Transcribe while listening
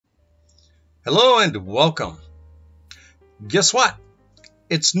Hello and welcome. Guess what?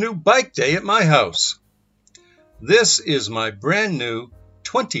 It's new bike day at my house. This is my brand new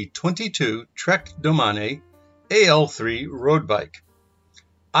 2022 Trek Domane AL3 road bike.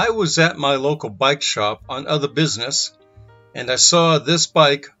 I was at my local bike shop on other business and I saw this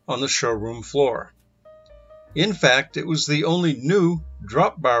bike on the showroom floor. In fact, it was the only new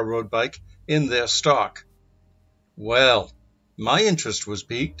drop bar road bike in their stock. Well, my interest was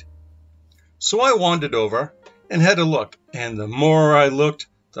piqued. So I wandered over and had a look, and the more I looked,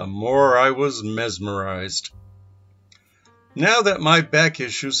 the more I was mesmerized. Now that my back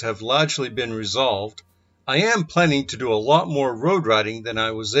issues have largely been resolved, I am planning to do a lot more road riding than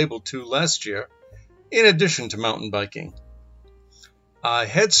I was able to last year, in addition to mountain biking. I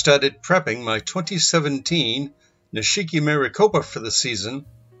had started prepping my 2017 Nishiki Maricopa for the season,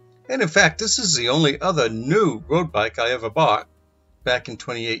 and in fact this is the only other new road bike I ever bought back in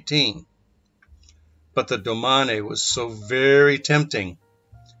 2018. But the Domane was so very tempting,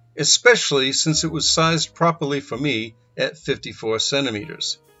 especially since it was sized properly for me at 54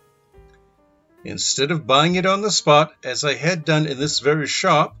 centimeters. Instead of buying it on the spot, as I had done in this very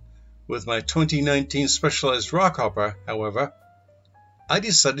shop with my 2019 Specialized Rockhopper, however, I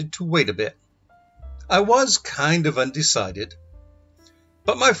decided to wait a bit. I was kind of undecided,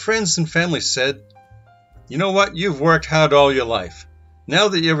 but my friends and family said, "You know what, you've worked hard all your life. Now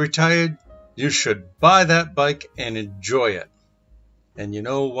that you're retired, you should buy that bike and enjoy it." And you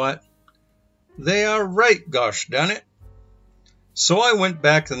know what? They are right, gosh darn it. So I went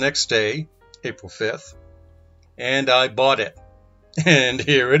back the next day, April 5th, and I bought it. And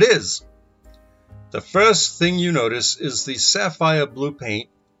here it is. The first thing you notice is the sapphire blue paint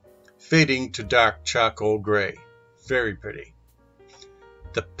fading to dark charcoal gray. Very pretty.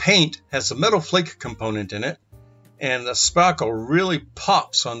 The paint has a metal flake component in it, and the sparkle really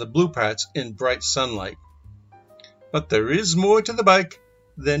pops on the blue parts in bright sunlight. But there is more to the bike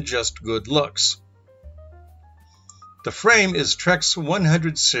than just good looks. The frame is Trek's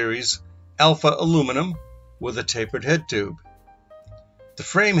 100 series alpha aluminum with a tapered head tube. The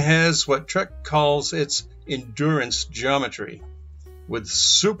frame has what Trek calls its endurance geometry, with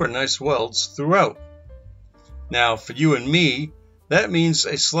super nice welds throughout. Now for you and me, that means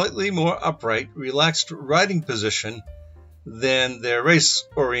a slightly more upright, relaxed riding position than their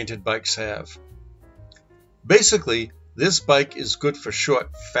race-oriented bikes have. Basically, this bike is good for short,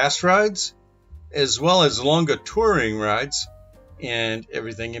 fast rides, as well as longer touring rides, and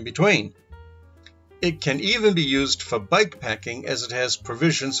everything in between. It can even be used for bike packing, as it has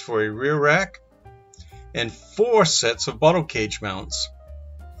provisions for a rear rack and 4 sets of bottle cage mounts.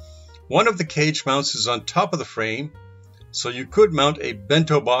 One of the cage mounts is on top of the frame, so you could mount a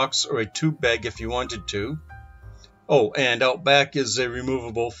bento box or a tube bag if you wanted to. Oh, and out back is a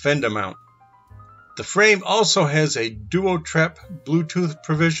removable fender mount. The frame also has a duo-trap Bluetooth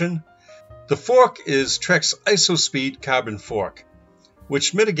provision. The fork is Trek's IsoSpeed carbon fork,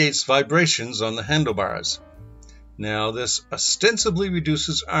 which mitigates vibrations on the handlebars. Now, this ostensibly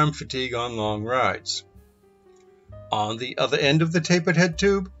reduces arm fatigue on long rides. On the other end of the tapered head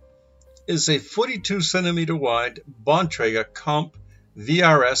tube is a 42 centimeter wide Bontrager Comp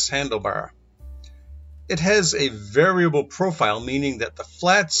VRS handlebar. It has a variable profile, meaning that the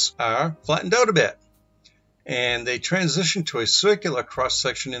flats are flattened out a bit, and they transition to a circular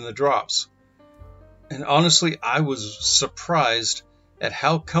cross-section in the drops. And honestly, I was surprised at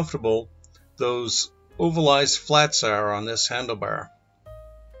how comfortable those ovalized flats are on this handlebar.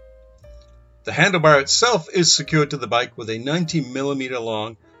 The handlebar itself is secured to the bike with a 90 millimeter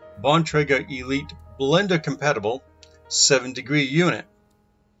long Bontrager Elite blender compatible 7-degree unit.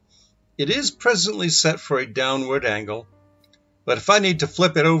 It is presently set for a downward angle, but if I need to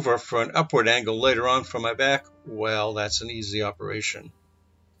flip it over for an upward angle later on for my back, well, that's an easy operation.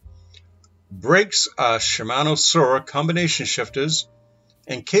 Brakes are Shimano Sora combination shifters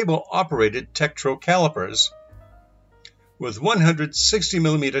and cable operated Tektro calipers with 160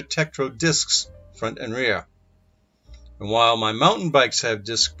 millimeter Tektro discs front and rear. And while my mountain bikes have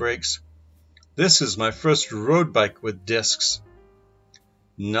disc brakes, this is my first road bike with discs.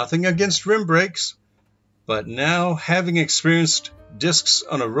 Nothing against rim brakes, but now having experienced discs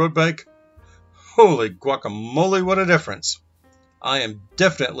on a road bike, holy guacamole, what a difference. I am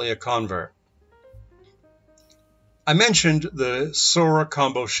definitely a convert. I mentioned the Sora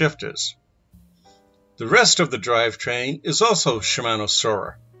combo shifters. The rest of the drivetrain is also Shimano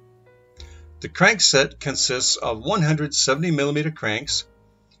Sora. The crankset consists of 170 millimeter cranks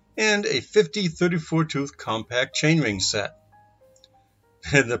and a 50 34-tooth compact chainring set.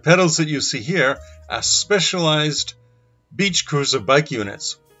 And the pedals that you see here are specialized beach cruiser bike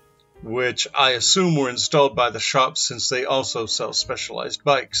units which I assume were installed by the shop since they also sell specialized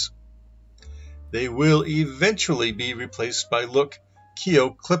bikes. They will eventually be replaced by Look Keo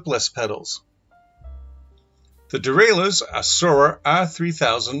clipless pedals. The derailleurs are Sora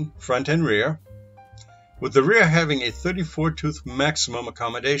R3000 front and rear, with the rear having a 34-tooth maximum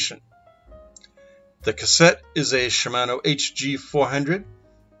accommodation. The cassette is a Shimano HG400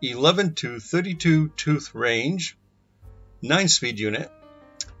 11 to 32 tooth range, 9-speed unit,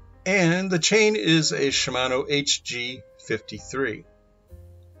 and the chain is a Shimano HG53.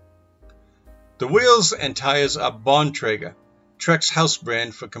 The wheels and tires are Bontrager, Trek's house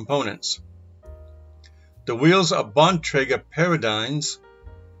brand for components. The wheels are Bontrager Paradigms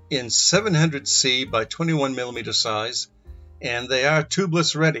in 700C by 21mm size, and they are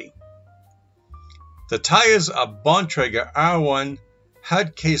tubeless ready. The tires are Bontrager R1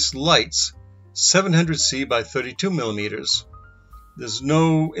 Hardcase Lights 700C by 32mm. There's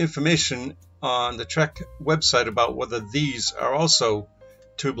no information on the Trek website about whether these are also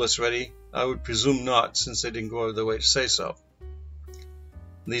tubeless ready. I would presume not, since they didn't go out of their way to say so.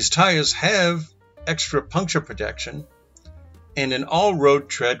 These tires have extra puncture protection and an all-road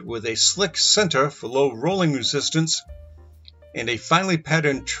tread with a slick center for low rolling resistance and a finely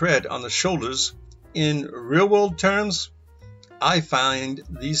patterned tread on the shoulders. In real-world terms, I find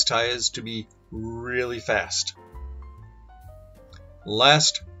these tires to be really fast.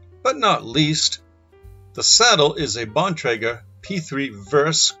 Last but not least, the saddle is a Bontrager P3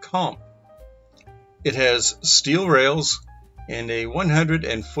 Verse Comp. It has steel rails and a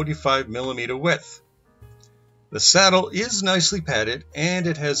 145mm width. The saddle is nicely padded and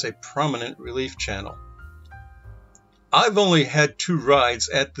it has a prominent relief channel. I've only had 2 rides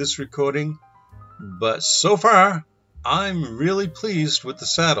at this recording, but so far I'm really pleased with the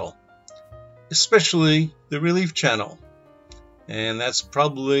saddle, especially the relief channel, and that's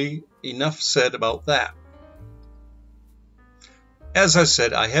probably enough said about that. As I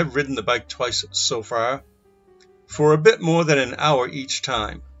said, I have ridden the bike twice so far, for a bit more than an hour each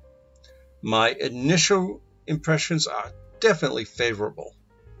time. My initial impressions are definitely favorable.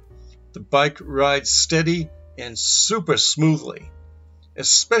 The bike rides steady and super smoothly,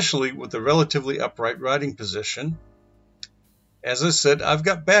 especially with the relatively upright riding position. As I said, I've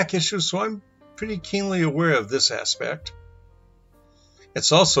got back issues, so I'm pretty keenly aware of this aspect.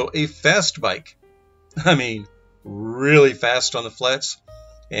 It's also a fast bike. I mean, really fast on the flats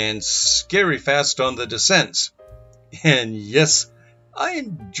and scary fast on the descents. And yes, I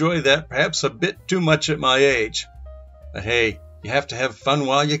enjoy that perhaps a bit too much at my age. But hey, you have to have fun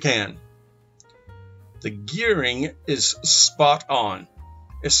while you can. The gearing is spot on,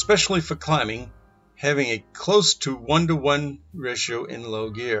 especially for climbing, having a close to 1-to-1 ratio in low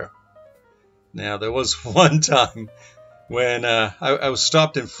gear. Now, there was one time when I was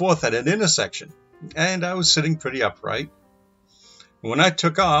stopped in 4th at an intersection, and I was sitting pretty upright. When I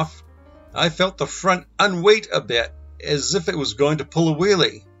took off, I felt the front unweight a bit, as if it was going to pull a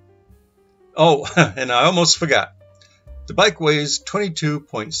wheelie. Oh, and I almost forgot. The bike weighs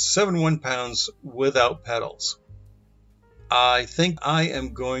 22.71 pounds without pedals. I think I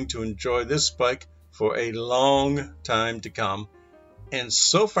am going to enjoy this bike for a long time to come, and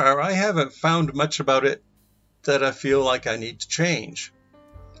so far I haven't found much about it that I feel like I need to change.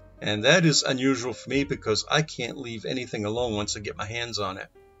 And that is unusual for me because I can't leave anything alone once I get my hands on it.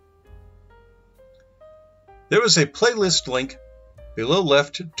 There is a playlist link below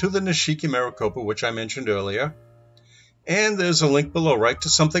left to the Nishiki Maricopa, which I mentioned earlier, and there's a link below right to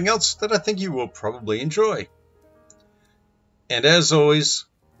something else that I think you will probably enjoy. And as always,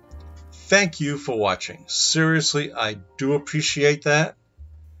 thank you for watching. Seriously, I do appreciate that.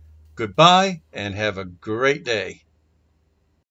 Goodbye and have a great day.